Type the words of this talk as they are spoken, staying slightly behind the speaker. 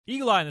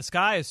Eagle Eye in the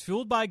Sky is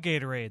fueled by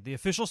Gatorade, the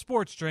official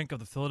sports drink of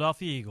the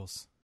Philadelphia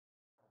Eagles.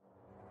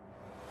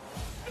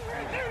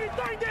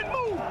 Anything that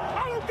move,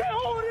 I don't care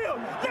who it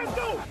is. Let's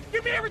go.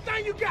 Give me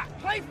everything you got.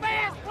 Play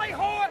fast, play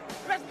hard.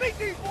 Let's beat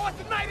these boys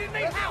tonight in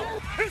their house.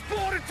 It's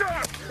party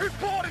time. It's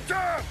party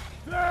time.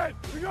 Hey,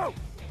 we go.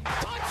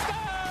 Touchdown!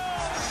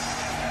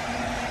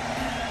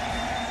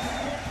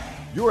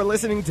 You are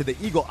listening to the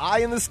Eagle Eye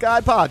in the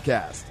Sky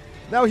podcast.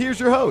 Now here's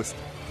your host,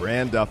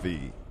 Fran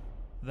Duffy.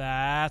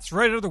 That's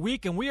right, of the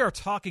week, and we are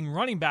talking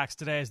running backs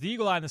today as the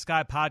Eagle Eye in the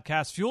Sky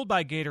podcast, fueled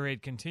by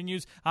Gatorade,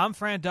 continues. I'm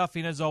Fran Duffy,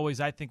 and as always,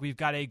 I think we've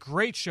got a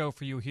great show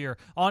for you here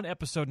on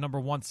episode number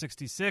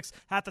 166.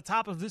 At the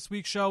top of this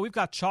week's show, we've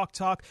got Chalk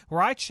Talk,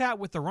 where I chat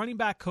with the running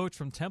back coach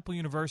from Temple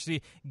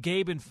University,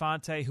 Gabe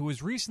Infante, who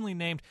was recently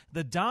named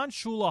the Don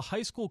Shula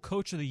High School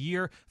Coach of the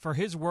Year for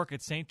his work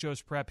at St.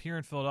 Joe's Prep here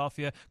in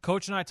Philadelphia.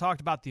 Coach and I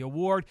talked about the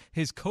award,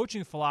 his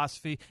coaching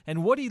philosophy,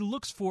 and what he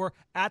looks for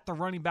at the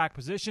running back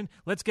position.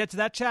 Let's get to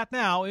that chat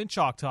now in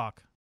Chalk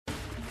Talk.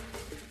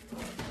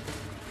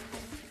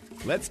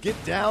 Let's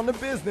get down to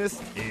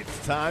business.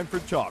 It's time for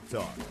Chalk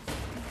Talk.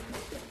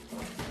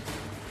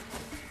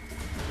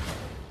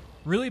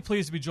 Really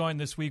pleased to be joined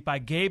this week by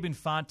Gabe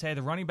Infante,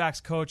 the running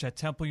backs coach at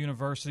Temple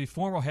University,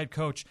 former head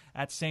coach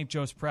at St.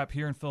 Joe's Prep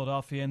here in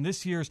Philadelphia, and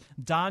this year's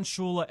Don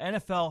Shula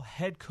NFL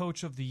Head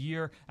Coach of the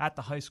Year at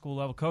the high school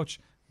level. Coach,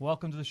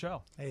 welcome to the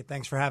show. Hey,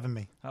 thanks for having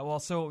me.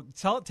 So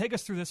take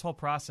us through this whole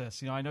process.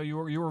 You know, I know you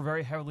were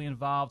very heavily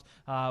involved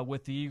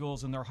with the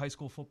Eagles and their high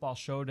school football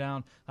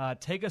showdown.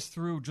 Take us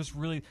through just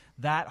really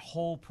that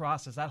whole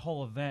process, that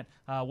whole event.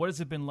 What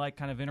has it been like,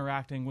 kind of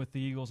interacting with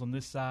the Eagles on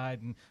this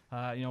side, and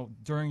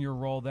during your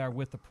role there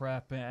with the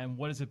Prep, and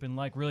what has it been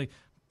like really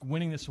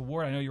winning this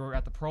award? I know you were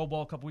at the Pro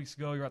Bowl a couple weeks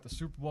ago. You were at the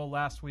Super Bowl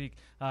last week.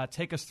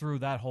 Take us through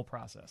that whole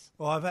process.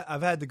 Well,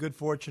 I've had the good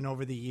fortune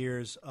over the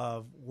years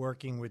of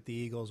working with the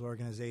Eagles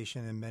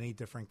organization in many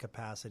different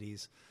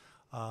capacities.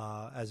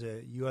 As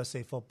a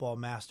USA Football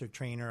master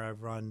trainer,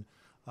 I've run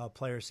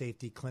player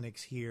safety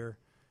clinics here,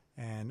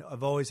 and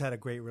I've always had a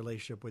great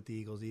relationship with the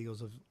Eagles. The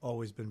Eagles have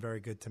always been very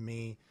good to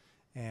me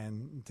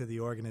and to the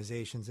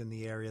organizations in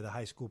the area, the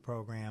high school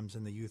programs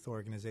and the youth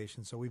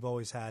organizations. So we've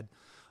always had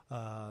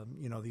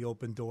the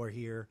open door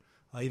here.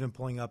 Even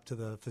pulling up to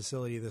the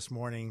facility this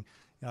morning,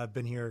 I've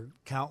been here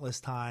countless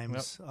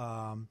times.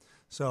 Yep.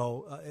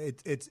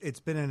 It's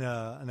been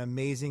an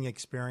amazing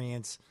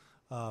experience.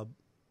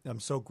 I'm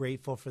so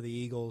grateful for the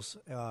Eagles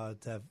to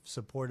have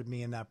supported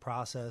me in that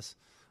process.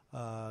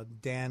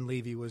 Dan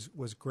Levy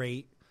was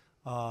great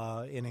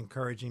in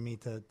encouraging me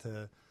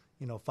to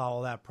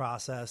follow that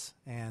process,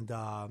 and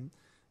the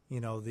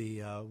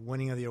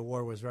winning of the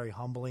award was very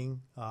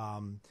humbling.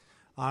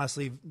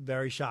 Honestly,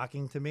 very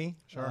shocking to me.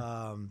 Sure.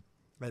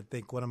 I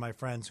think one of my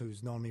friends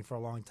who's known me for a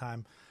long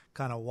time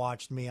kind of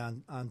watched me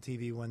on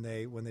TV when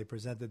they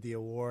presented the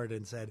award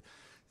and said,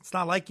 "It's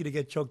not like you to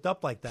get choked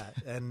up like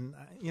that." And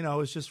it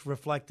was just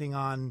reflecting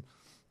on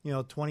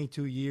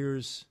 22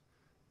 years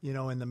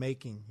in the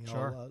making.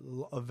 Sure.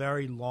 A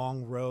very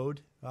long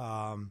road.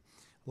 A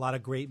lot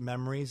of great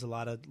memories, a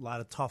lot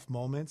of tough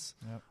moments.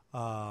 Yep.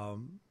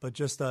 But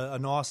just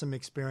an awesome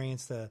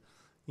experience to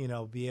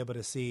be able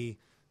to see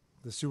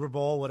the Super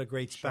Bowl. What a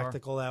great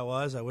spectacle that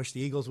was. I wish the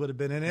Eagles would have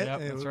been in it. Yep,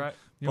 that's right.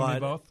 You but and me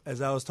both. As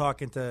I was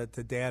talking to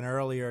Dan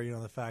earlier,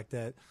 the fact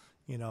that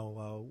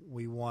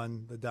we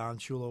won the Don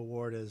Shula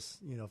Award as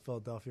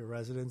Philadelphia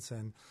residents,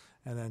 and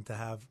then to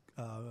have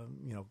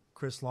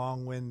Chris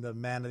Long win the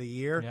Man of the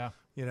Year.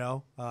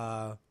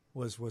 Yeah.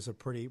 Was a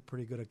pretty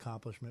good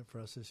accomplishment for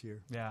us this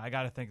year. Yeah, I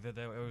got to think that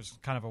it was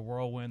kind of a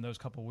whirlwind those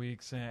couple of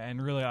weeks,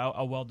 and really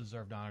a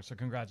well-deserved honor. So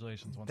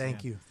congratulations once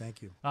again.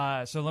 Thank you.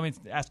 So let me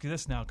ask you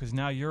this now, because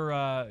now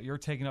you're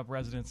taking up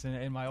residence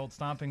in my old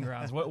stomping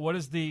grounds. What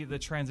has the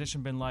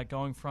transition been like,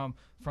 going from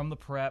the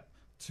Prep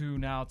to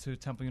now to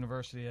Temple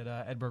University at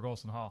Edberg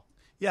Olson Hall?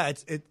 Yeah,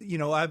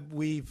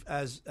 we've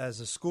as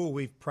a school,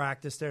 we've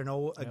practiced there,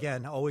 and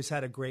again, always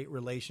had a great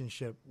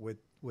relationship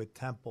with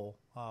Temple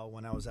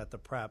when I was at the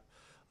Prep.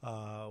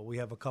 We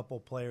have a couple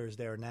players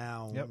there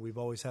now. Yep. We've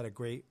always had a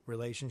great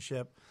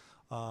relationship.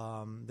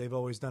 They've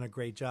always done a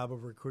great job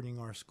of recruiting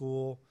our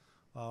school.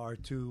 Our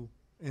two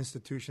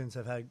institutions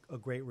have had a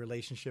great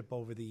relationship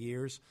over the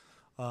years.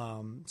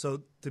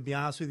 So to be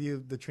honest with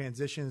you, the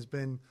transition has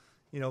been,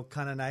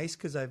 kind of nice,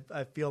 because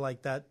I feel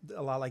like that,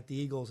 a lot like the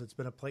Eagles, it's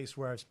been a place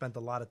where I've spent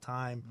a lot of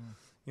time,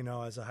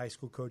 as a high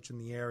school coach in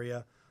the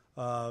area.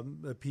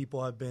 The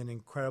people have been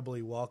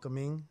incredibly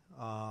welcoming.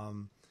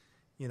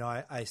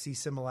 I see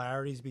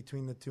similarities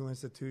between the two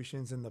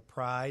institutions and the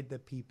pride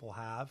that people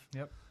have.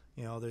 Yep.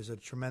 There's a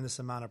tremendous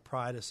amount of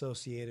pride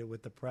associated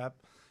with the Prep,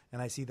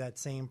 and I see that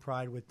same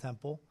pride with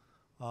Temple.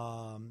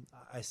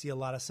 I see a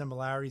lot of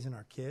similarities in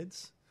our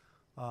kids,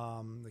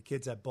 the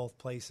kids at both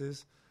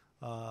places,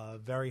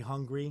 very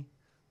hungry,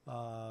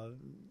 a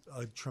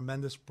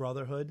tremendous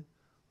brotherhood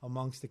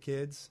amongst the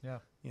kids. Yeah.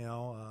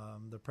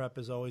 The Prep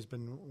has always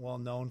been well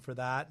known for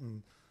that,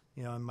 and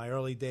in my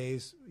early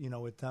days,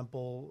 with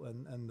Temple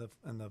and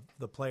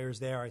the players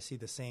there, I see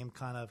the same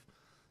kind of,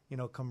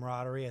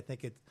 camaraderie. I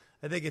think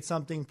it's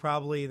something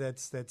probably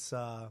that's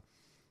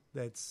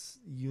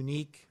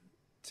unique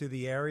to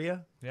the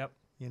area. Yep.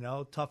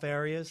 Tough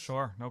areas.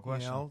 Sure, no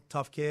question.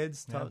 Tough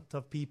kids,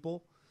 tough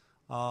people.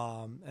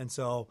 And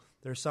so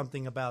there's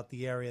something about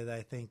the area that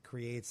I think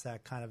creates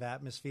that kind of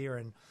atmosphere,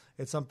 and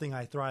it's something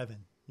I thrive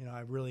in.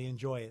 I really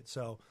enjoy it.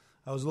 So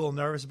I was a little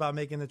nervous about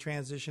making the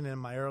transition in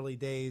my early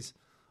days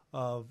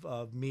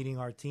of meeting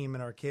our team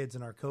and our kids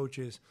and our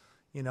coaches.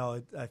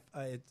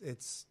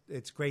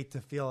 It's great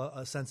to feel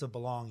a sense of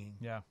belonging.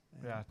 Yeah,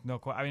 no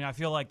question. I mean, I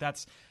feel like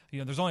that's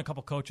there's only a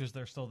couple coaches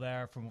that are still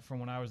there from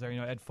when I was there.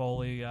 Ed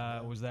Foley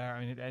was there.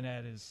 I mean, and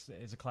Ed is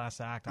a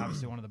class act,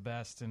 obviously one of the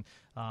best, and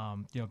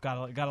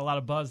got a lot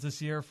of buzz this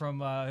year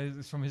from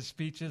his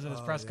speeches and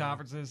his press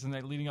conferences and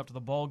leading up to the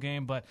bowl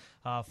game. But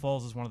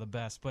Foles is one of the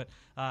best. But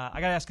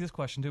I got to ask you this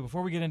question too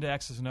before we get into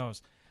X's and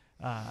O's.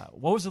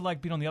 What was it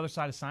like being on the other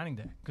side of signing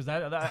day? Because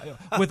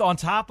with on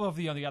top of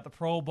you got the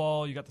Pro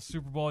Bowl, you got the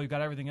Super Bowl, you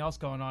got everything else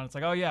going on. It's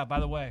like, oh yeah, by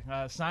the way,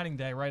 signing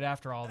day right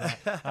after all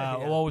that.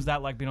 What was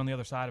that like being on the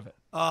other side of it?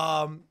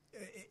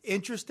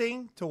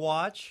 Interesting to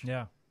watch.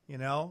 Yeah,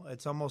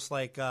 it's almost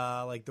like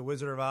the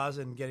Wizard of Oz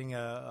and getting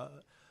a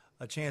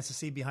chance to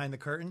see behind the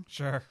curtain.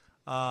 Sure.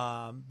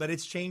 But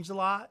it's changed a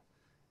lot.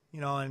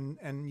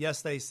 And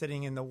yesterday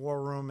sitting in the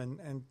war room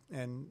and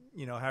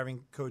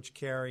having Coach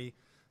Carey,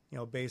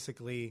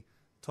 basically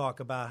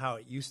talk about how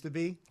it used to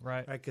be,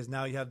 right? Because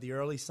now you have the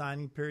early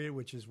signing period,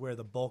 which is where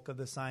the bulk of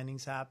the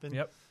signings happen.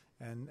 Yep.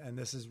 And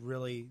this has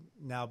really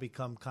now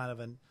become kind of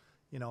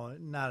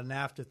not an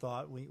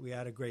afterthought. We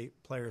had a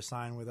great player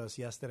sign with us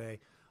yesterday,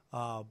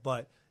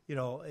 but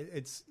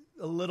it's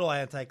a little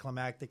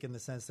anticlimactic in the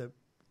sense that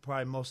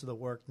probably most of the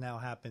work now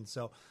happens.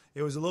 So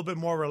it was a little bit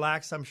more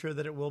relaxed. I'm sure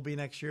that it will be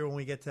next year when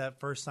we get to that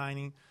first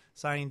signing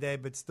day,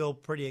 but still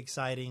pretty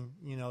exciting,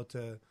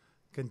 to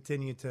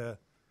continue to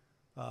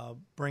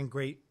bring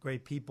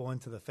great people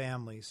into the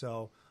family.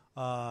 So,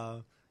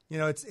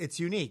 it's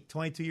unique.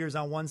 22 years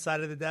on one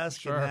side of the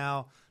desk, sure.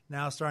 And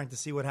now starting to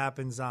see what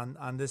happens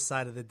on this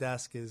side of the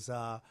desk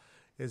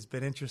has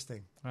been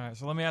interesting. All right,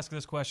 so let me ask you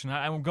this question.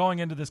 I'm going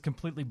into this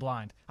completely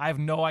blind. I have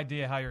no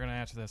idea how you're going to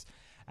answer this.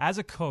 As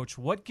a coach,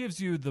 what gives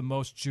you the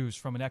most juice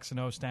from an X and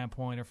O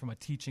standpoint or from a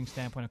teaching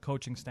standpoint, a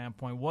coaching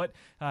standpoint? What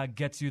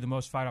gets you the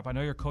most fired up? I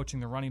know you're coaching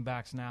the running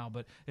backs now,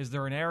 but is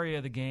there an area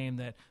of the game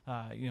that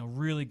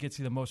really gets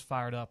you the most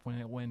fired up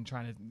when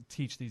trying to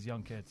teach these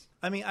young kids?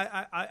 I mean,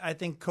 I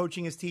think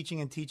coaching is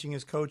teaching and teaching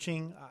is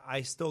coaching.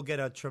 I still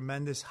get a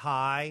tremendous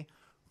high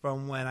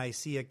from when I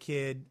see a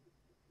kid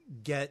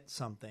get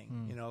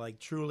something, like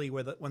truly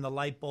when the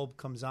light bulb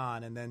comes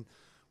on, and then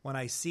when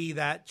I see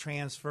that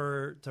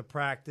transfer to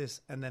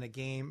practice and then a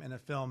game and a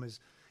film is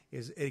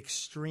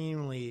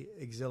extremely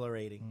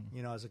exhilarating,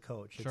 as a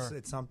coach. Sure.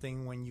 It's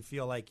something when you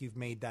feel like you've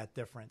made that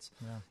difference.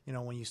 Yeah.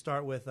 When you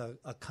start with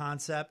a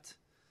concept,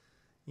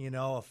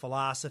 a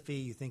philosophy,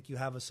 you think you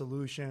have a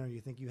solution or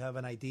you think you have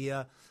an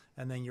idea,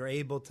 and then you're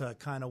able to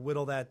kind of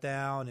whittle that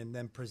down and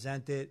then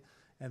present it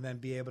and then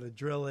be able to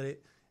drill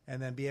it and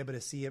then be able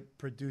to see it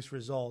produce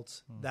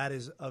results. That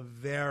is a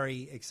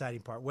very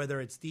exciting part.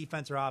 Whether it's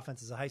defense or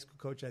offense, as a high school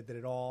coach, I did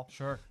it all.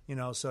 Sure.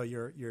 So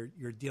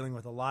you're dealing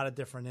with a lot of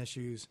different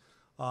issues.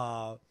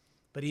 But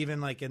even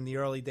like in the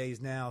early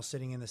days now,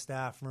 sitting in the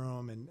staff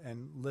room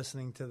and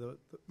listening to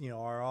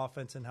our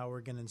offense and how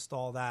we're going to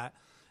install that,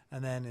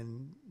 and then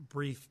in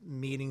brief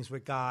meetings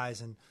with guys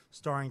and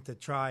starting to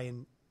try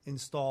and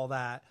install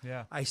that,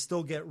 I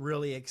still get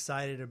really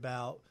excited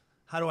about,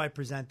 how do I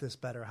present this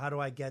better? How do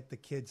I get the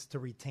kids to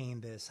retain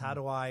this? How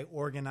do I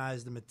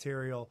organize the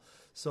material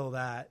so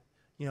that,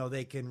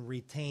 they can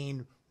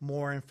retain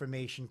more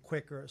information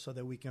quicker so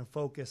that we can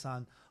focus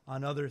on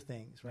other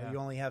things, right? Yeah. You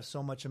only have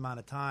so much amount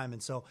of time.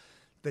 And so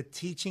the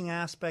teaching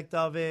aspect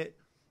of it,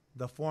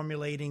 the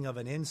formulating of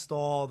an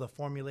install, the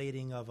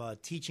formulating of a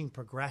teaching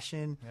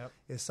progression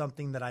is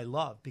something that I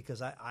love,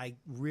 because I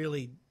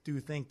really do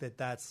think that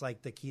that's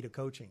like the key to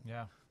coaching.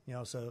 Yeah.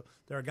 So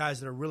there are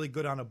guys that are really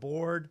good on a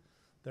board.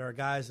 There are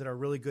guys that are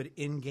really good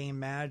in-game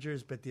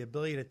managers, but the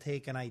ability to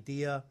take an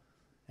idea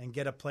and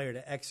get a player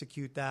to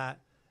execute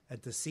that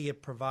and to see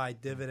it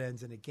provide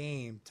dividends in a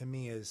game, to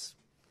me, is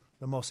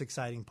the most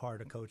exciting part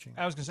of coaching.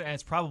 I was going to say,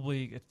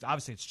 and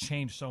obviously it's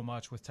changed so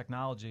much with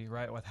technology,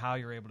 right, with how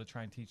you're able to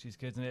try and teach these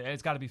kids. And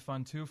it's got to be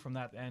fun, too, from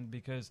that end,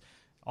 because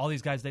all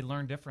these guys, they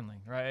learn differently,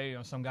 right?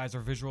 Some guys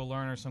are visual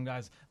learners. Some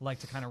guys like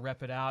to kind of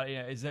rep it out.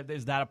 Is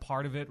that a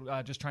part of it,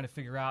 just trying to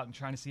figure out and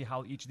trying to see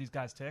how each of these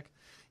guys tick?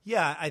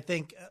 Yeah, I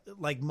think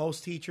like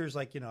most teachers,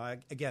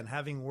 again,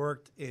 having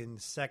worked in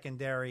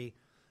secondary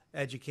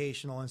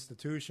educational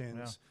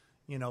institutions,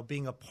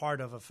 being a part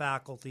of a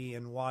faculty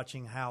and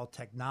watching how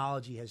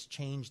technology has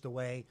changed the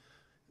way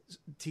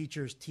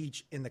teachers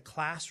teach in the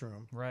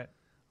classroom, right?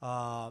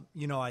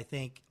 I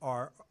think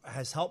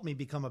has helped me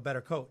become a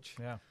better coach.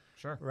 Yeah.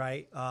 Sure.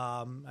 Right.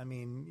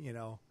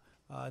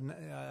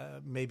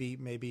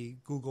 Maybe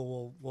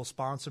Google will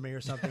sponsor me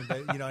or something.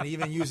 But and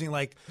even using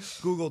like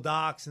Google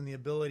Docs and the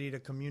ability to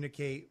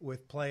communicate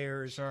with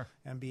players, sure,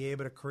 and be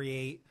able to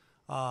create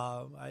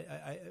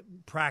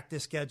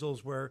practice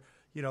schedules where,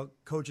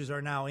 coaches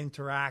are now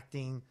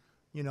interacting,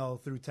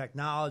 through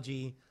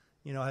technology,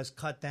 has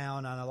cut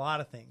down on a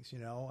lot of things,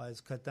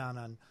 has cut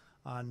down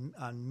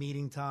on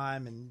meeting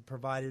time and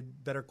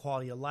provided better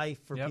quality of life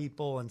for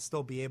people and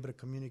still be able to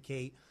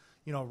communicate,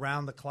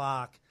 around the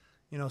clock,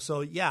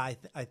 so yeah,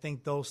 I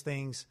think those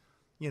things,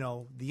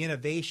 the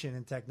innovation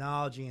in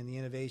technology and the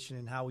innovation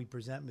in how we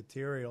present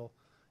material,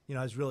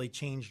 has really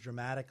changed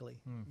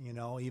dramatically.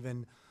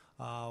 Even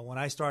when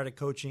I started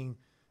coaching,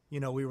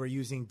 we were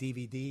using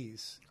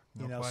DVDs,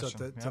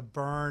 so to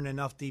burn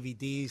enough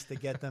DVDs to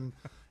get them,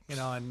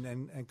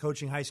 and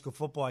coaching high school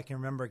football, I can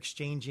remember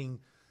exchanging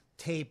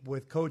tape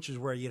with coaches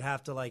where you'd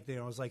have to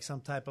it was like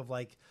some type of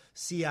like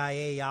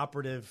CIA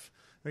operative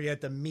where you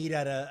had to meet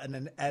at a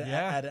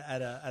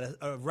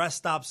rest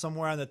stop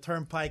somewhere on the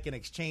turnpike and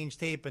exchange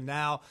tape. And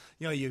now,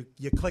 you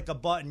click a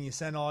button, you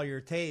send all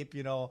your tape,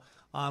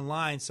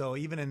 online. So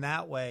even in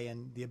that way,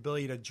 and the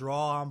ability to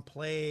draw on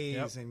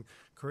plays and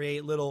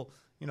create little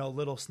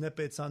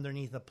snippets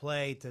underneath a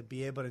play to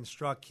be able to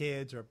instruct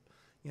kids or,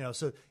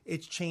 so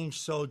it's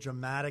changed so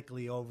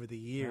dramatically over the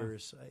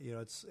years.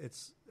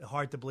 It's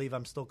hard to believe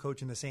I'm still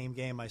coaching the same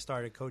game I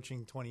started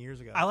coaching 20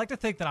 years ago. I like to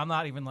think that I'm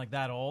not even like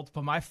that old,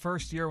 but my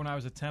first year when I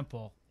was at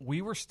Temple,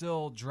 we were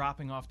still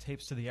dropping off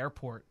tapes to the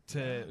airport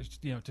to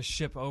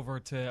ship over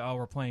to,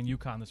 we're playing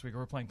UConn this week, or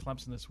we're playing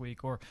Clemson this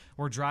week, or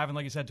we're driving,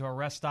 like you said, to a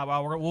rest stop.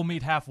 We'll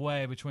meet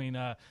halfway between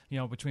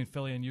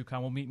Philly and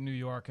UConn. We'll meet in New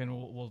York and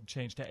we'll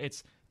change to.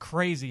 It's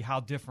crazy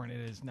how different it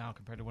is now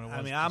compared to when it was.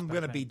 I mean, I'm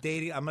going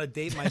to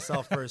date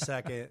myself for a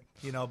second,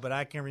 but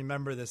I can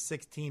remember the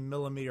 16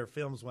 millimeter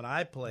films when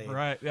I played.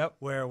 Right. Yep.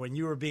 Where when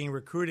you were being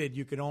recruited,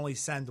 you could only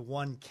send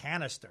one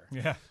canister.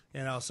 Yeah.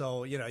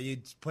 So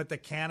you'd put the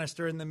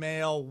canister in the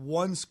mail.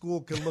 One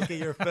school could look at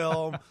your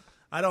film.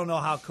 I don't know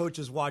how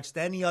coaches watched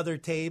any other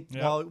tape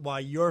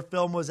while your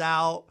film was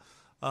out.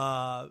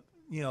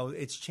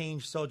 It's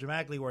changed so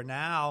dramatically where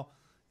now,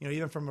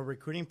 even from a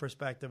recruiting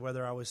perspective,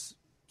 whether I was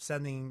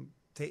sending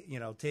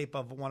tape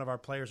of one of our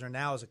players or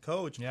now as a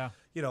coach,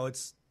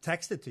 it's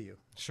texted to you.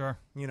 Sure.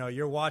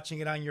 You're watching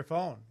it on your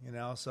phone,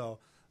 so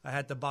I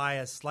had to buy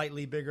a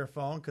slightly bigger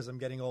phone because I'm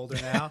getting older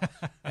now,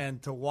 and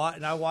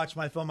I watch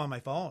my film on my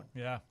phone.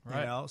 Yeah,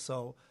 right.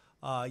 So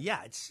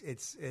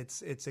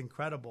it's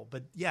incredible.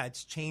 But yeah,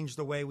 it's changed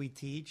the way we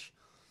teach.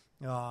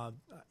 I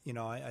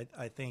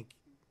think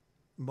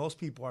most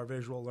people are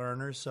visual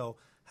learners, so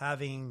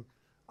having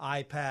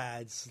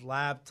iPads,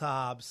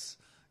 laptops,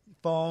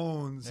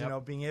 phones,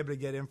 being able to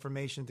get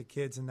information to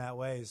kids in that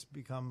way has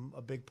become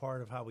a big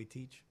part of how we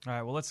teach. All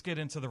right, well, let's get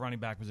into the running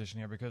back position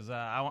here because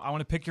I want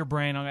to pick your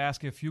brain. I'm going to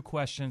ask you a few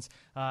questions.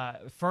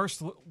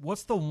 First,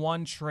 what's the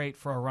one trait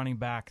for a running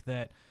back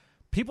that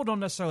people don't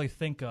necessarily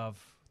think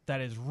of that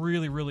is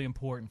really, really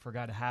important for a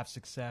guy to have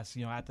success,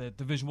 at the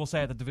division, we'll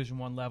say at the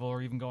Division I level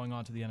or even going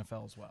on to the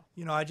NFL as well?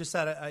 I just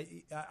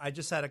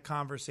had a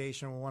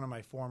conversation with one of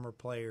my former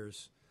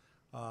players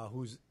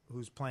who's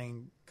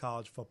playing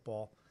college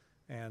football.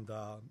 And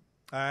I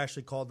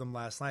actually called him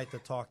last night to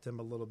talk to him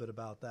a little bit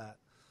about that.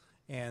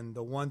 And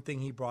the one thing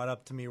he brought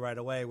up to me right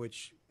away,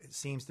 which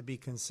seems to be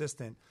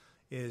consistent,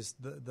 is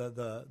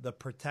the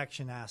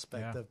protection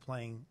aspect of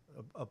playing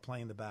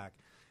the back.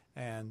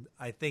 And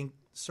I think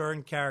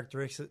certain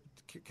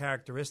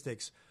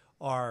characteristics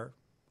are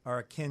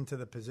akin to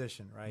the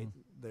position, right?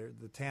 They're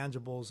the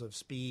tangibles of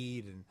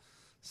speed and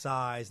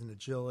size and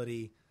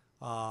agility.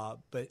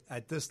 But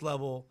at this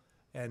level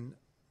and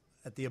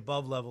at the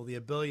above level, the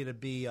ability to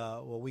be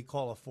what we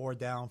call a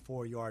 4-down,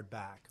 4-yard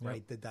back,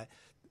 right?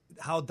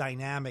 How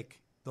dynamic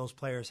those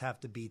players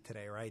have to be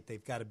today, right?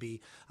 They've got to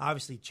be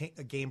obviously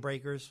game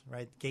breakers,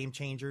 right? Game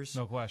changers.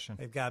 No question.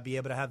 They've got to be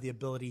able to have the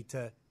ability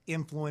to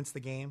influence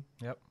the game.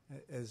 Yep.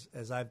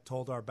 As I've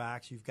told our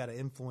backs, you've got to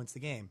influence the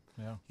game.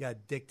 Yeah. You got to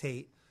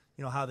dictate,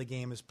 how the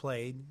game is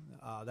played.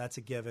 That's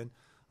a given.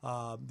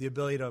 The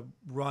ability to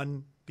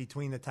run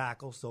between the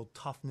tackles, so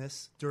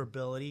toughness,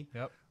 durability.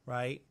 Yep.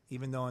 Right?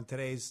 Even though in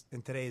today's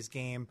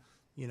game,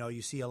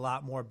 you see a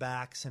lot more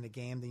backs in a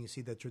game than you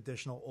see the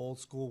traditional old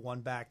school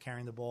one back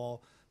carrying the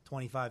ball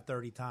 25,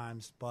 30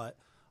 times. But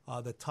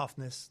the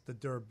toughness, the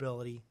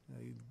durability,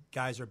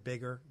 guys are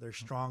bigger, they're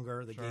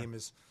stronger. The game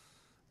is,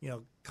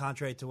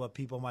 contrary to what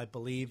people might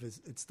believe,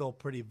 it's still a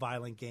pretty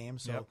violent game.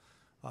 So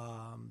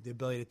the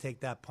ability to take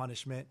that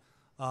punishment.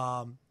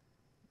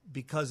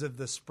 Because of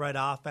the spread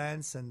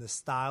offense and the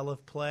style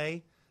of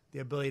play, the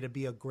ability to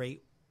be a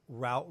great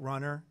route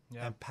runner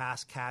and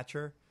pass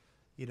catcher,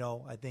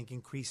 I think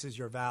increases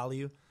your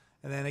value.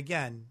 And then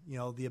again,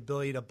 the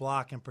ability to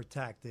block and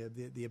protect,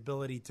 the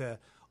ability to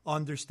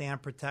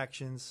understand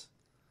protections,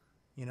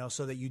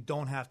 so that you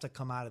don't have to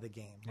come out of the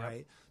game,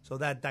 right? So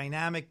that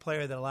dynamic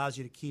player that allows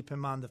you to keep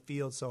him on the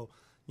field. So,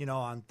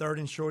 on 3rd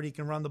and short, he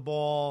can run the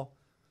ball.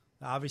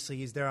 Obviously,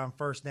 he's there on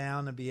 1st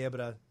down and be able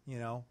to,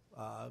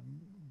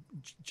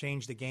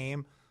 change the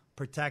game,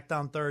 protect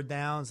on 3rd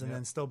downs, and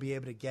then still be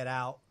able to get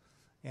out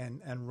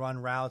and run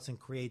routes and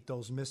create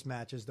those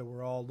mismatches that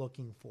we're all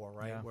looking for,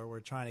 right? Where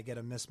we're trying to get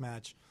a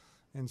mismatch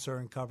in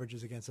certain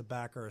coverages against a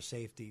backer or a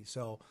safety.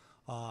 So,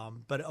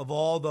 but of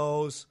all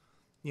those,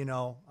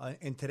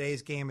 in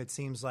today's game, it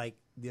seems like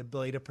the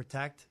ability to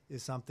protect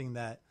is something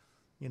that,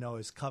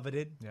 is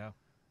coveted. Yeah.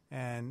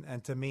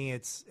 And to me,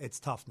 it's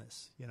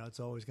toughness. It's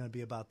always going to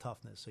be about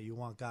toughness. So you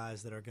want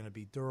guys that are going to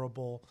be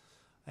durable,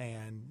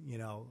 and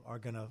are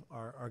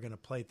gonna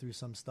play through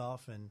some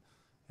stuff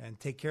and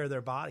take care of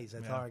their bodies. I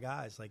tell our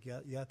guys, like, you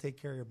got to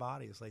take care of your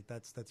bodies. Like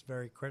that's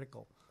very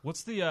critical.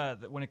 What's the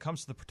when it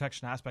comes to the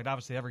protection aspect?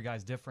 Obviously, every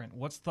guy's different.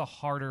 What's the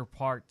harder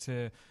part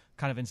to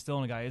kind of instill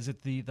in a guy? Is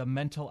it the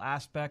mental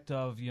aspect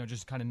of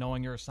just kind of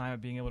knowing your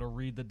assignment, being able to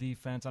read the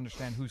defense,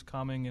 understand who's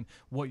coming and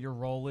what your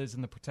role is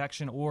in the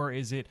protection, or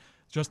is it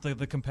just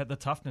the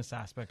toughness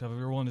aspect of it?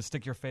 You're willing to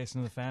stick your face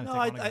into the fan. No,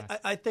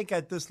 I think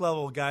at this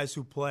level, guys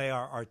who play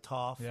are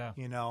tough. Yeah.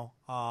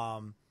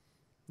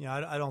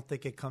 I don't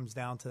think it comes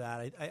down to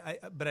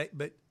that.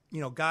 But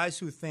guys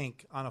who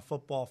think on a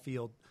football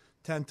field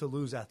tend to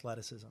lose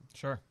athleticism.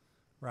 Sure.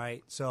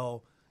 Right.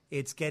 So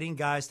it's getting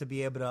guys to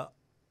be able to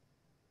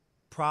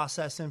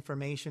process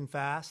information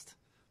fast,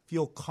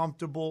 feel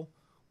comfortable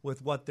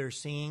with what they're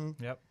seeing.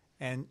 Yep.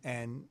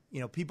 And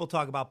people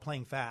talk about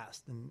playing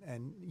fast,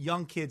 and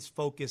young kids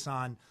focus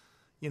on,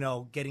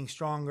 getting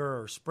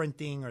stronger or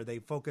sprinting, or they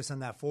focus on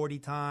that 40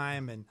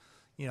 time, and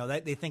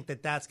they think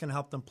that that's going to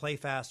help them play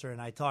faster.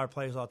 And I tell our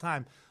players all the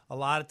time, a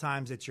lot of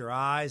times it's your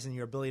eyes and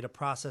your ability to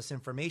process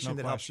information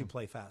that helps you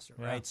play faster,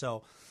 right?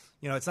 So,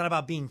 it's not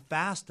about being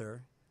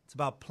faster; it's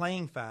about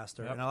playing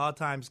faster. Yep. And a lot of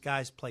times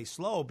guys play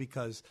slow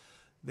because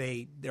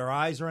their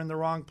eyes are in the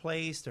wrong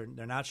place. They're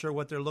not sure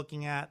what they're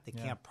looking at. They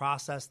can't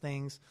process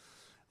things.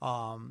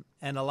 And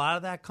a lot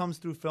of that comes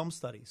through film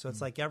study. So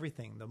it's like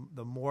everything.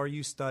 The more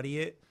you study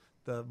it,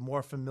 the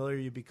more familiar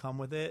you become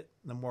with it,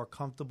 the more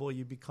comfortable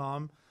you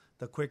become,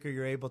 the quicker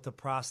you're able to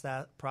process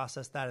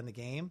that in the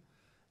game,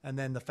 and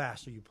then the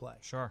faster you play.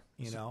 Sure.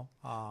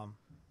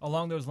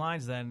 Along those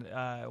lines, then,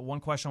 one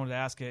question I wanted to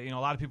ask you, a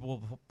lot of people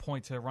will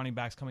point to running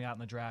backs coming out in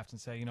the draft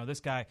and say, this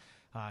guy,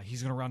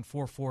 he's going to run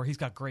 4.4. He's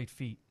got great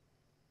feet.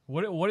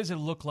 What does it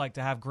look like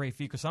to have great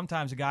feet? Because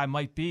sometimes a guy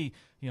might be,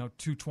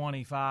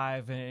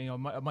 225, and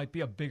it might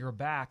be a bigger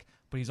back,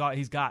 but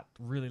he's got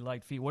really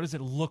light feet. What does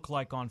it look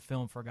like on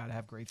film for a guy to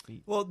have great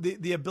feet? Well,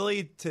 the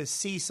ability to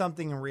see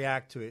something and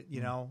react to it.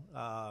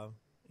 I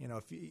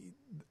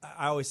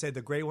always say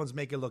the great ones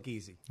make it look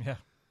easy. Yeah.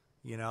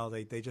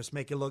 They just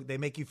make it look. They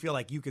make you feel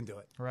like you can do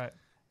it. Right.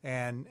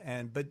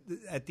 But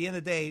at the end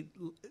of the day,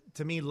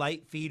 to me,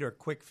 light feet or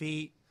quick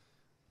feet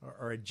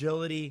or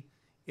agility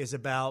is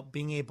about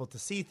being able to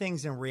see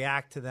things and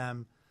react to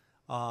them,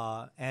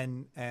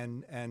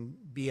 and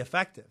be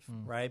effective,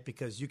 right?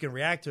 Because you can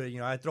react to it.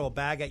 I throw a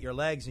bag at your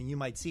legs and you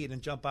might see it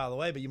and jump out of the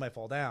way, but you might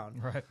fall down.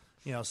 Right.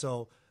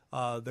 So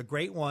the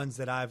great ones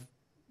that I've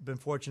been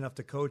fortunate enough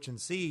to coach and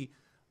see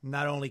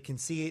not only can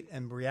see it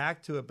and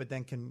react to it, but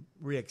then can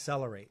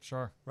reaccelerate.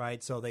 Sure.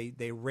 Right. So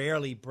they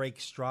rarely break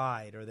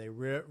stride, or they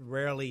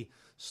rarely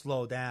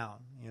slow down.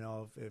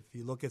 If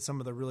you look at some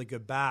of the really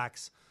good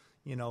backs,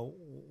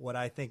 what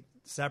I think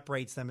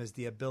separates them is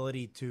the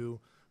ability to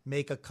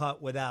make a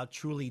cut without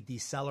truly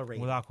decelerating.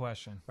 Without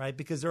question. Right?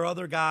 Because there are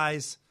other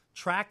guys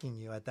tracking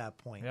you at that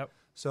point. Yep.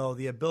 So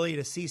the ability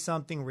to see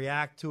something,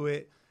 react to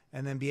it,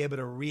 and then be able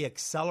to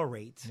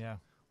reaccelerate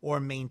or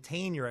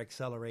maintain your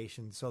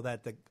acceleration so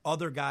that the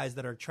other guys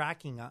that are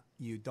tracking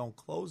you don't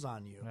close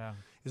on you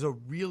is a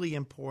really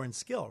important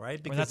skill,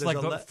 right? Because that's like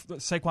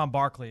Saquon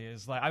Barkley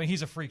is like,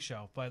 he's a freak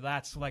show, but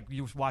that's like,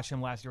 you watched him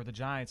last year with the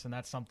Giants, and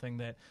that's something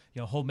that,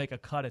 he'll make a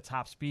cut at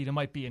top speed. It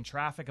might be in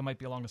traffic. It might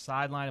be along the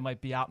sideline. It might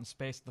be out in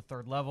space at the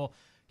third level.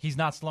 He's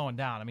not slowing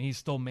down. He's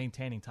still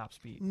maintaining top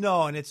speed.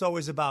 No, and it's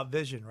always about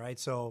vision, right?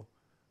 So,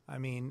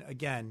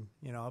 again,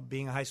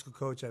 being a high school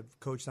coach, I've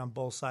coached on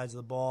both sides of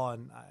the ball,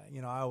 and,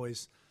 I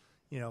always –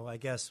 I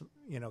guess,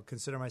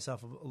 consider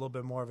myself a little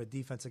bit more of a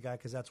defensive guy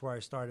because that's where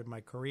I started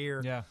my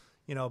career. Yeah.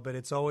 But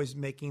it's always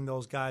making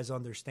those guys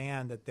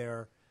understand that there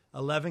are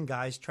 11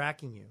 guys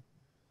tracking you.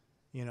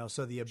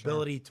 So the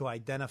ability to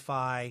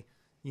identify,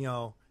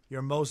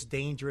 your most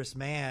dangerous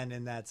man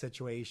in that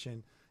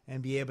situation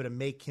and be able to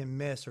make him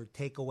miss or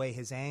take away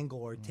his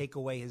angle or take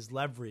away his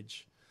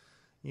leverage,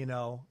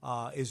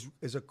 is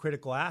a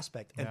critical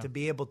aspect. And to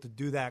be able to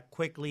do that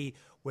quickly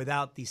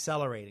without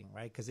decelerating,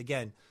 right? Because,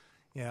 again,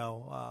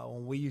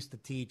 when we used to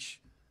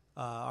teach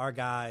our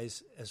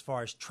guys as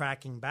far as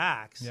tracking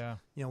backs,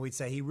 we'd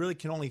say he really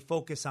can only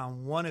focus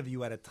on one of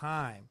you at a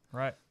time.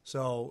 Right.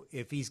 So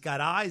if he's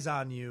got eyes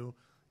on you,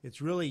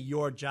 it's really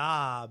your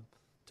job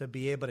to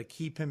be able to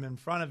keep him in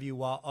front of you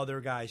while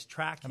other guys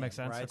track him. That makes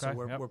sense. Right? Okay.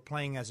 So we're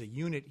playing as a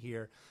unit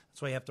here.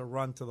 That's why you have to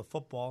run to the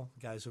football.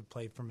 Guys who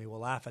played for me will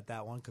laugh at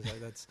that one because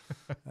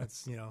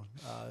that's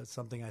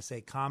something I say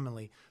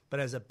commonly.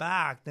 But as a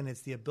back, then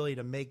it's the ability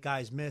to make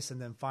guys miss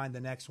and then find the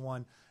next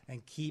one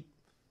and keep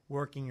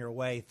working your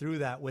way through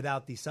that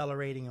without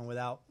decelerating and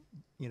without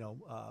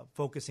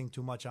focusing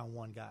too much on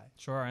one guy.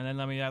 Sure. And then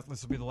let me ask,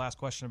 this will be the last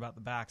question about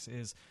the backs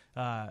is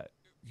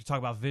you talk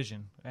about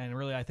vision, and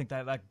really I think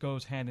that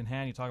goes hand in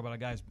hand. You talk about a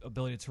guy's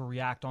ability to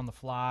react on the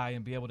fly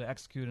and be able to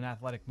execute an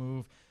athletic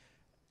move.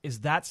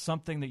 Is that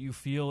something that you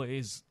feel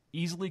is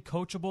easily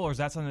coachable, or is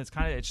that something that's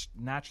it's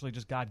naturally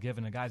just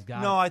God-given? A guy's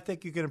got No, I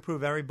think you can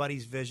improve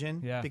everybody's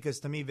vision, Yeah. because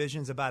to me,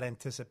 vision's about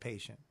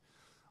anticipation.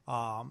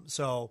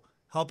 So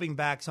helping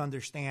backs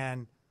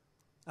understand,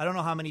 I don't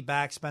know how many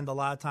backs spend a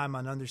lot of time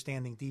on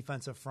understanding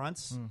defensive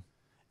fronts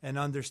and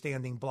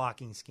understanding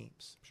blocking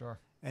schemes. Sure.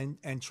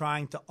 And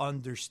trying to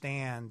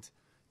understand,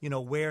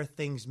 where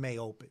things may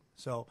open.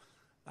 So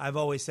I've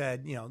always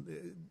said,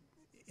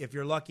 if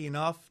you're lucky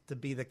enough to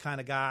be the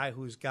kind of guy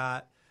who's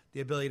got the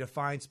ability to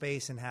find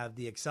space and have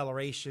the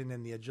acceleration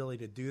and the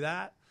agility to do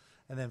that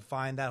and then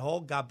find that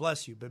hole, God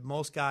bless you. But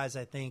most guys,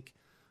 I think,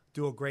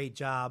 do a great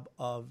job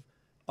of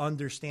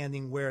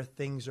understanding where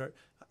things are,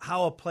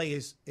 how a play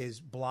is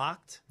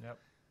blocked Yep.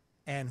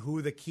 and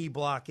who the key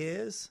block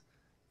is,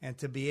 and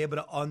to be able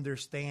to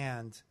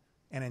understand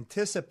and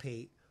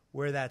anticipate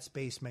where that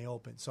space may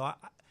open. So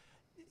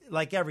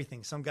like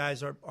everything, some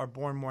guys are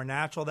born more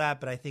natural at that,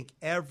 but I think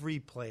every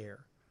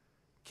player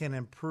can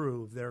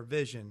improve their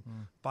vision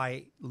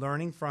by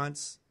learning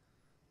fronts,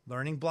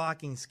 learning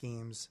blocking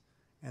schemes,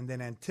 and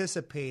then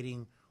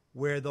anticipating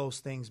where those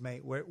things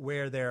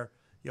where their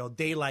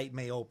daylight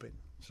may open,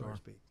 so to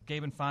speak.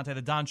 Gabe Infante,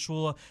 the Don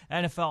Shula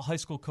NFL High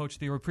School Coach of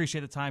the Year. We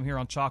appreciate the time here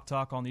on Chalk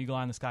Talk on the Eagle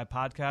Eye in the Sky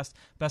podcast.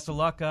 Best of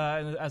luck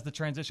as the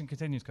transition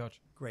continues,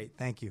 Coach. Great,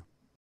 thank you.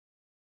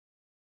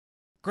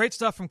 Great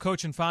stuff from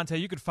Coach Infante.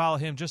 You could follow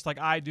him just like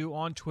I do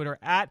on Twitter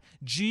at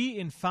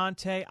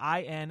 @GInfante,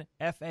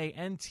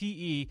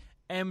 INFANTE.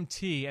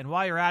 MT. And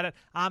while you're at it,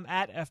 I'm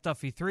at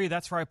FDuffy3.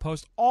 That's where I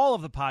post all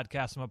of the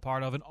podcasts I'm a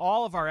part of and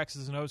all of our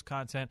X's and O's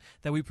content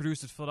that we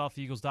produce at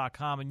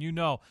PhiladelphiaEagles.com.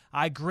 And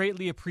I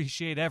greatly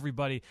appreciate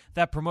everybody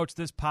that promotes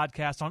this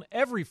podcast on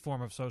every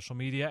form of social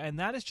media. And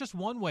that is just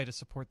one way to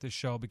support this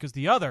show, because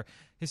the other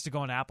is to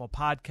go on Apple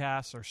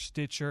Podcasts or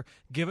Stitcher,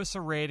 give us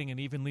a rating, and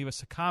even leave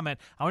us a comment.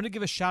 I want to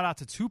give a shout out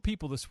to two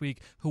people this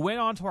week who went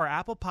onto our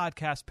Apple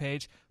Podcast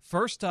page.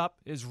 First up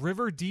is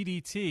River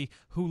DDT,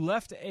 who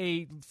left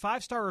a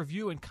 5-star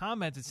review and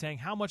commented saying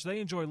how much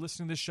they enjoy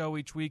listening to the show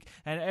each week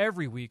and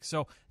every week.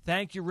 So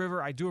thank you,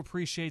 River. I do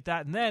appreciate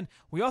that. And then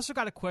we also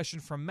got a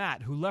question from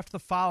Matt, who left the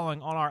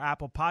following on our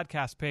Apple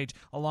Podcast page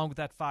along with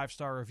that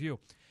 5-star review.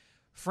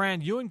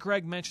 Fran, you and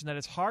Greg mentioned that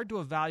it's hard to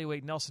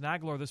evaluate Nelson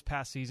Agholor this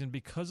past season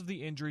because of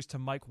the injuries to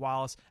Mike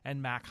Wallace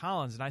and Mac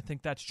Hollins, and I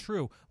think that's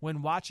true.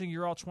 When watching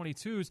your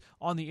All-22s,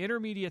 on the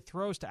intermediate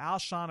throws to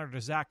Alshon or to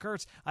Zach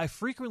Ertz, I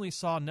frequently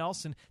saw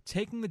Nelson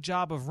taking the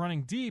job of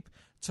running deep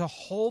to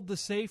hold the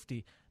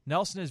safety.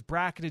 Nelson is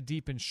bracketed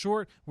deep and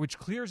short, which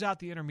clears out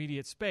the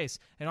intermediate space.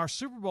 In our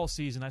Super Bowl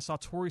season, I saw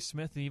Torrey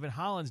Smith and even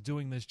Hollins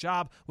doing this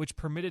job, which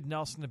permitted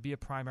Nelson to be a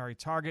primary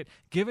target.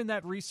 Given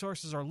that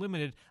resources are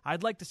limited,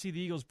 I'd like to see the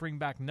Eagles bring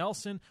back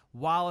Nelson,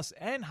 Wallace,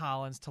 and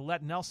Hollins to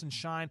let Nelson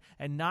shine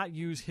and not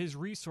use his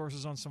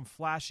resources on some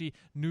flashy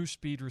new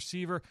speed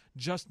receiver.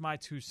 Just my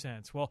 2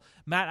 cents. Well,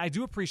 Matt, I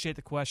do appreciate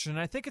the question,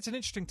 and I think it's an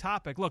interesting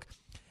topic. Look,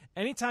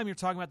 anytime you're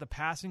talking about the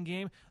passing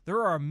game,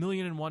 there are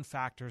 1,000,001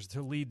 factors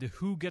to lead to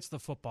who gets the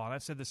football. And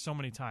I've said this so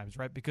many times,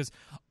 right? Because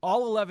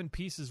all 11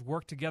 pieces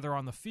work together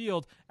on the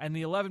field, and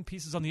the 11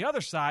 pieces on the other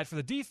side for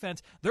the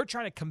defense, they're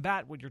trying to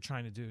combat what you're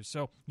trying to do.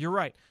 So you're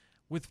right.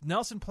 With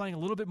Nelson playing a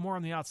little bit more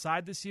on the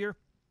outside this year,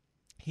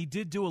 he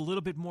did do a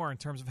little bit more in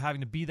terms of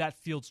having to be that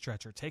field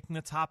stretcher, taking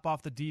the top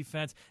off the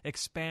defense,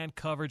 expand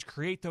coverage,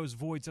 create those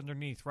voids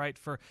underneath, right,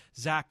 for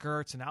Zach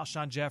Ertz and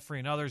Alshon Jeffrey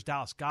and others.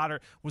 Dallas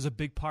Goedert was a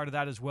big part of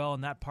that as well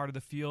in that part of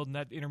the field, in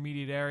that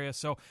intermediate area.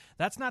 So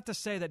that's not to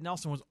say that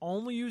Nelson was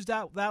only used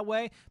that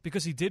way,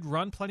 because he did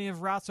run plenty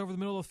of routes over the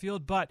middle of the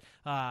field, but,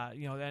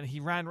 and he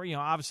ran,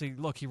 obviously,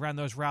 look, he ran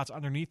those routes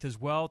underneath as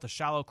well, the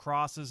shallow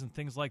crosses and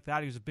things like that.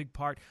 He was a big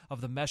part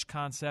of the mesh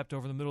concept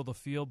over the middle of the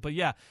field. But,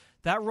 yeah,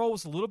 that role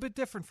was a little bit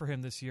different for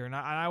him this year, and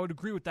I would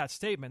agree with that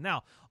statement.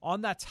 Now,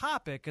 on that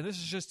topic, and this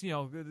is just,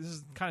 this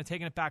is kind of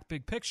taking it back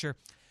big picture,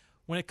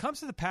 when it comes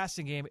to the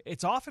passing game,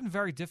 it's often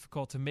very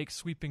difficult to make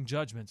sweeping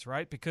judgments,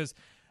 right? Because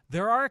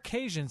there are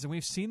occasions, and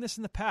we've seen this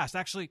in the past.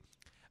 Actually,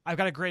 I've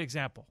got a great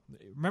example.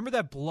 Remember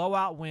that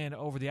blowout win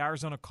over the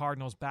Arizona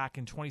Cardinals back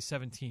in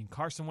 2017?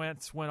 Carson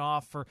Wentz went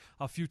off for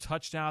a few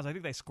touchdowns. I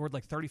think they scored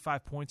like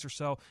 35 points or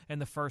so in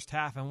the first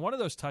half. And one of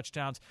those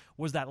touchdowns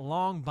was that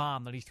long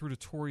bomb that he threw to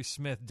Torrey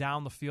Smith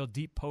down the field,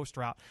 deep post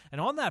route. And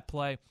on that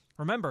play,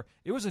 remember,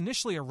 it was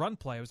initially a run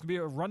play. It was going to be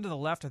a run to the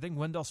left. I think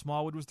Wendell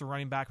Smallwood was the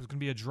running back. It was going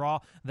to be a draw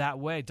that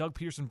way. Doug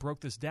Peterson broke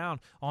this down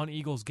on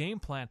Eagles' game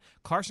plan.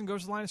 Carson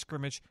goes to the line of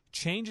scrimmage,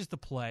 changes the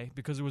play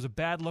because it was a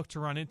bad look to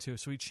run into.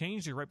 So he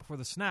changed it right before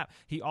the snap.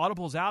 He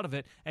audibles out of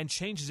it and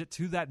changes it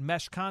to that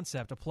mesh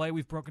concept, a play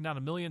we've broken down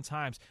 1,000,000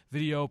 times,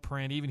 video,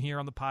 print, even here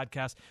on the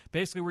podcast,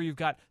 basically where you've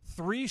got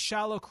 3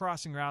 shallow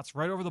crossing routes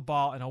right over the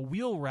ball and a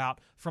wheel route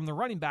from the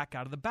running back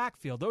out of the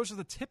backfield. Those are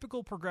the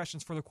typical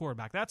progressions for the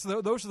quarterback.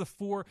 Those are the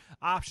 4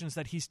 options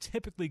that he's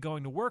typically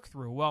going to work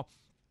through. Well,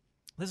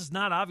 This is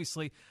not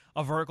obviously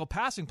a vertical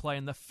passing play,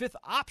 and the fifth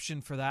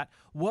option for that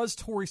was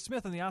Torrey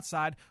Smith on the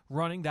outside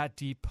running that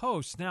deep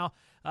post. Now,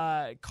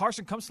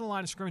 Carson comes to the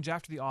line of scrimmage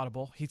after the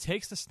audible. He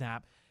takes the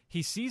snap.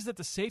 He sees that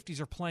the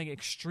safeties are playing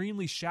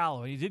extremely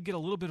shallow. He did get a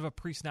little bit of a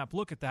pre-snap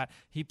look at that.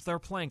 They're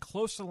playing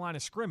close to the line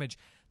of scrimmage.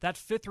 That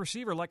fifth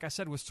receiver, like I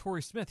said, was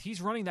Torrey Smith.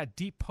 He's running that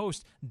deep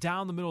post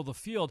down the middle of the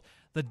field.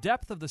 The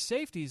depth of the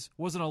safeties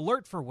was an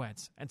alert for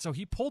Wentz, and so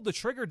he pulled the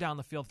trigger down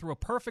the field, threw a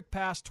perfect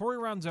pass. Torrey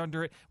runs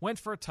under it, went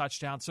for a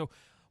touchdown. So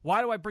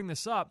why do I bring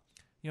this up?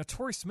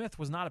 Torrey Smith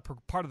was not a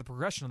part of the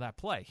progression of that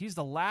play. He's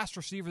the last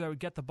receiver that would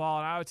get the ball,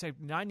 and I would say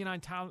 99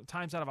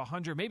 times out of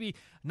 100, maybe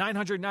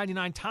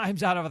 999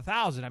 times out of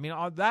 1,000. I mean,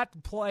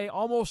 that play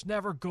almost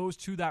never goes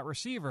to that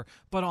receiver.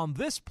 But on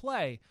this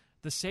play,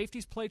 the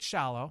safeties played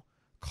shallow.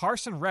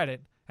 Carson read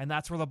it, and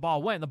that's where the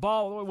ball went. The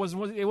ball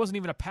wasn't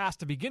even a pass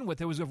to begin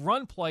with. It was a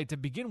run play to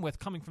begin with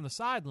coming from the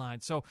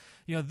sideline. So,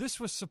 this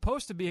was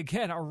supposed to be,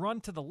 again, a run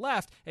to the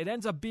left. It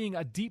ends up being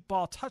a deep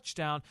ball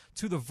touchdown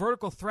to the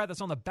vertical threat that's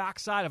on the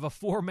backside of a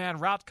four-man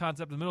route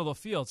concept in the middle of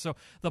the field. So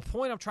the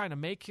point I'm trying to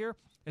make here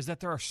is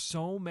that there are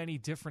so many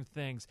different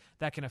things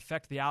that can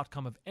affect the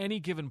outcome of any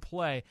given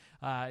play.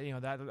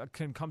 That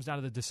comes down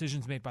to the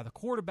decisions made by the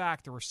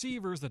quarterback, the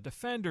receivers, the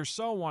defenders,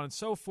 so on and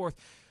so forth.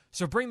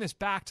 So bring this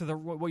back to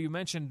what you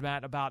mentioned,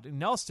 Matt, about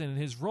Nelson and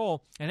his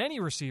role and any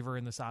receiver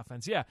in this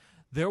offense. Yeah,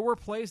 there were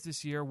plays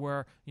this year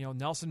where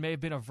Nelson may have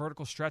been a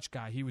vertical stretch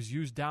guy. He was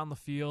used down the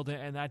field,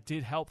 and that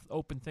did help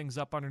open things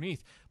up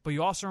underneath. But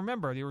you also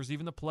remember there was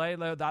even the play,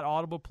 that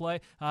audible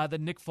play that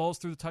Nick Foles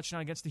threw the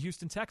touchdown against the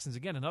Houston Texans.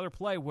 Again, another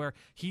play where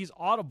he's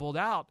audibled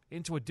out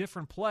into a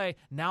different play.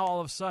 Now all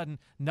of a sudden,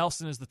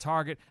 Nelson is the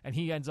target, and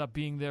he ends up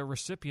being the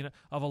recipient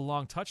of a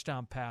long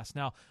touchdown pass.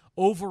 Now,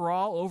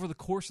 overall, over the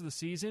course of the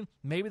season,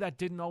 maybe that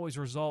didn't always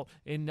result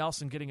in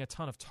Nelson getting a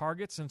ton of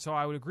targets. And so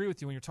I would agree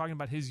with you when you're talking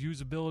about his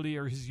usability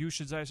or his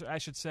usage, I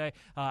should say,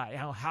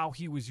 how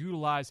he was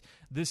utilized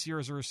this year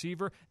as a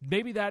receiver.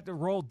 Maybe that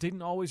role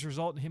didn't always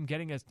result in him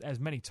getting as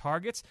many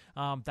targets.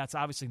 That's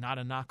obviously not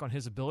a knock on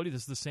his ability.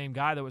 This is the same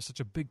guy that was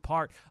such a big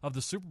part of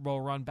the Super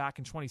Bowl run back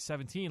in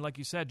 2017, like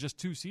you said, just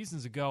 2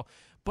 seasons ago.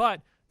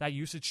 But that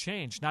usage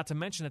changed, not to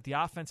mention that the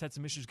offense had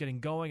some issues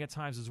getting going at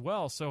times as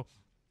well. So,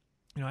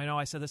 I know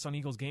I said this on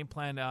Eagles game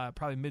plan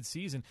probably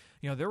mid-season.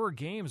 There were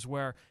games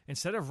where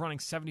instead of running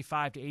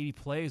 75 to 80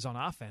 plays on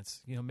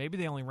offense, maybe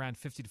they only ran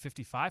 50 to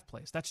 55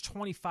 plays. That's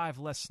 25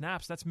 less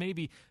snaps. That's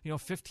maybe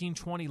 15,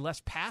 20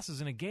 less passes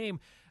in a game.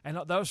 And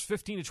those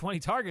 15 to 20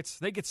 targets,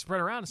 they get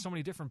spread around to so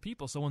many different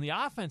people. So when the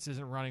offense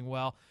isn't running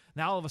well,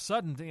 now all of a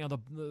sudden,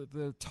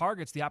 the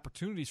targets, the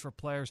opportunities for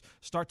players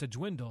start to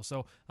dwindle.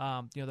 So,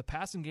 the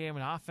passing game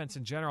and offense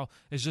in general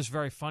is just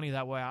very funny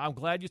that way. I'm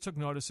glad you took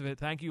notice of it.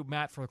 Thank you,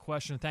 Matt, for the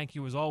question. Thank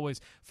you, as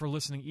always, for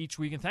listening each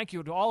week. And thank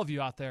you to all of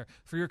you out there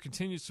for your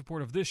continued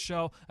support of this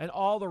show and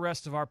all the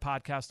rest of our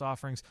podcast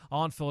offerings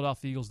on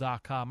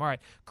PhiladelphiaEagles.com. All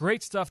right,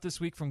 great stuff this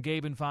week from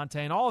Gabe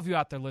Infante and all of you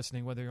out there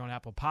listening, whether you're on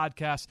Apple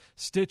Podcasts,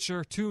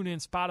 Stitcher,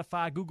 TuneIn,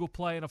 Spotify, Google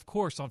Play, and, of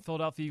course, on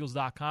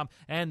PhiladelphiaEagles.com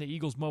and the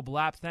Eagles mobile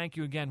app. Thank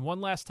you again. One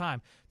last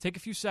time, take a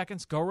few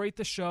seconds, go rate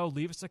the show,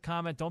 leave us a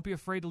comment. Don't be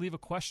afraid to leave a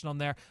question on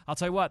there. I'll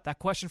tell you what, that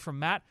question from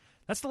Matt,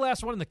 that's the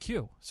last one in the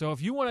queue. So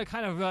if you want to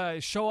kind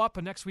of show up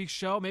in next week's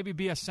show, maybe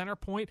be a center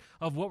point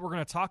of what we're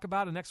going to talk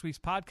about in next week's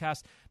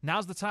podcast,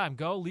 now's the time.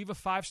 Go leave a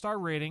 5-star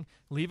rating,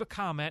 leave a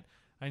comment,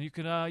 and you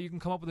can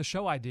come up with a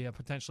show idea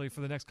potentially for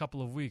the next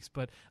couple of weeks.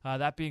 But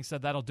that being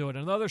said, that'll do it.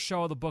 Another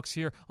show of the books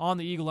here on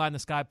the Eagle Eye in the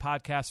Sky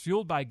podcast,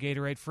 fueled by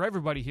Gatorade, for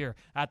everybody here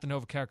at the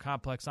NovaCare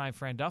Complex. I'm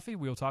Fran Duffy.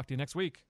 We will talk to you next week.